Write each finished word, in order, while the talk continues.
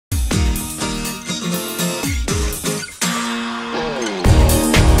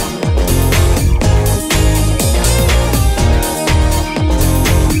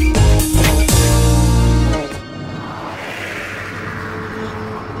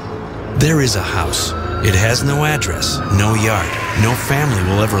There is a house. It has no address, no yard, no family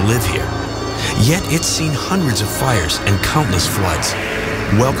will ever live here. Yet it's seen hundreds of fires and countless floods.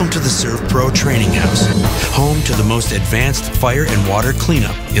 Welcome to the ServPro Training House, home to the most advanced fire and water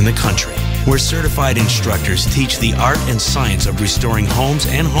cleanup in the country, where certified instructors teach the art and science of restoring homes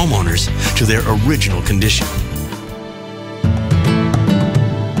and homeowners to their original condition.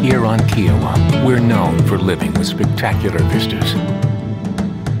 Here on Kiowa, we're known for living with spectacular vistas.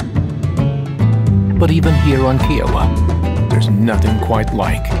 But even here on Kiowa, there's nothing quite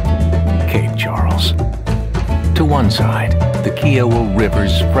like Cape Charles. To one side, the Kiowa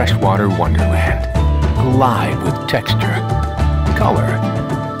River's freshwater wonderland, alive with texture, color,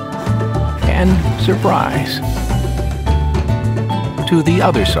 and surprise. To the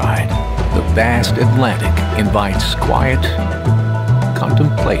other side, the vast Atlantic invites quiet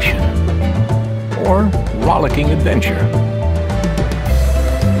contemplation or rollicking adventure.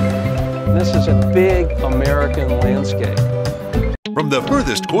 This is a big American landscape. From the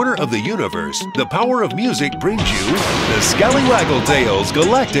furthest corner of the universe, the power of music brings you the Scallywaggle Tales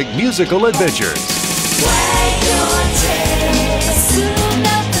Galactic Musical Adventures. Wag your tail, assume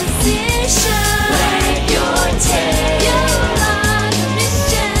a position. Wag your tail, you're on a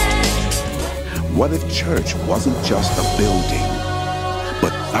mission. What if church wasn't just a building,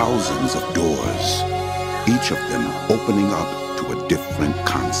 but thousands of doors, each of them opening up to a different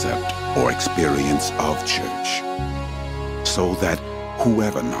concept or experience of church, so that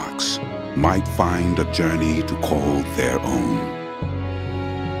whoever knocks might find a journey to call their own?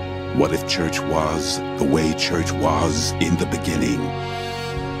 What if church was the way church was in the beginning?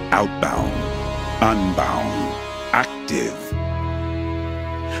 Outbound, unbound, active.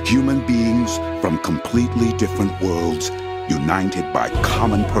 Human beings from completely different worlds, united by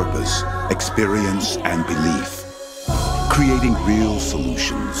common purpose, experience, and belief, creating real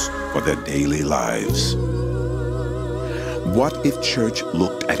solutions for their daily lives. What if church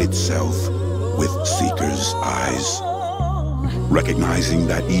looked at itself with seeker's eyes, recognizing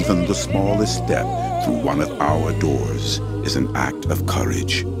that even the smallest step through one of our doors is an act of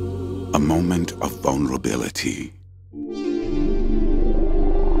courage, a moment of vulnerability?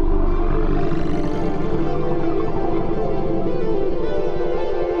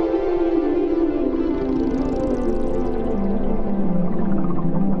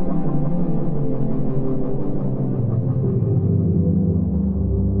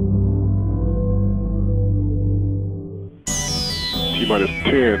 Minus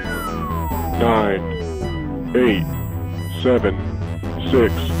 10, 9, 8, 7,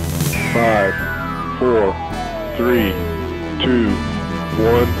 6, 5, 4, 3, 2,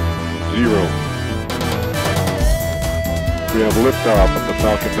 1, 0. We have liftoff of the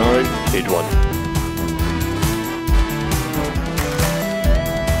Falcon 9, stage 1.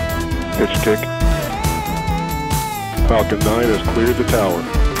 Pitch kick. Falcon 9 has cleared the tower.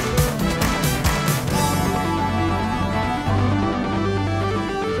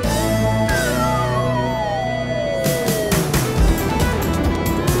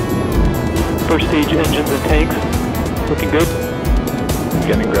 First stage engines and tanks, looking good.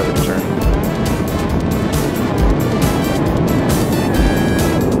 Getting gravity turn.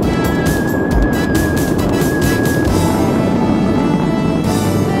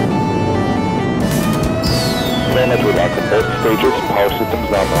 Manage with lock of both stages, power systems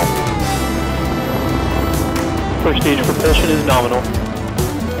nominal. First stage propulsion is nominal.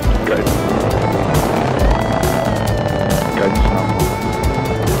 Guidance. Guidance nominal.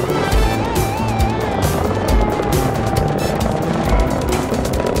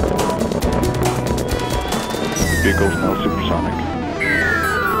 Vehicles now supersonic.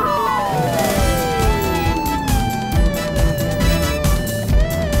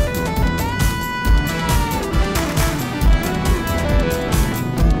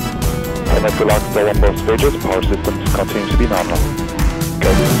 And after lock still on both stages, power systems continue to be nominal.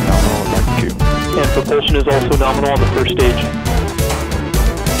 Guidance is nominal at Q. And propulsion is also nominal on the first stage.